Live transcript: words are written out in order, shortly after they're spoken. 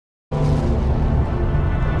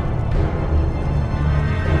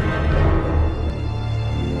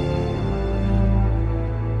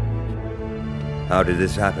How did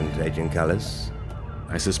this happen, Agent Kallus?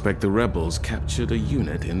 I suspect the rebels captured a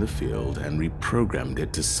unit in the field and reprogrammed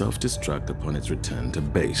it to self-destruct upon its return to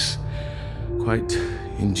base. Quite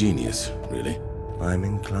ingenious, really. I'm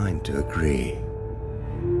inclined to agree.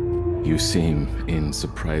 You seem in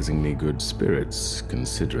surprisingly good spirits,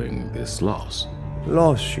 considering this loss.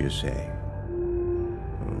 Loss, you say?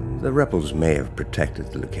 The rebels may have protected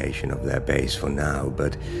the location of their base for now,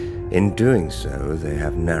 but in doing so, they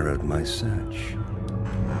have narrowed my search.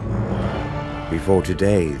 Before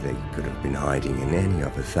today, they could have been hiding in any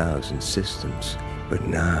of 1,000 systems, but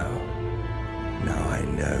now I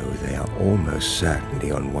know they are almost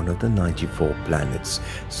certainly on one of the 94 planets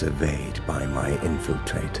surveyed by my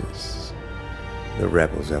infiltrators. The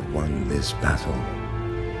rebels have won this battle,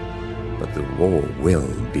 but the war will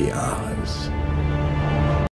be ours.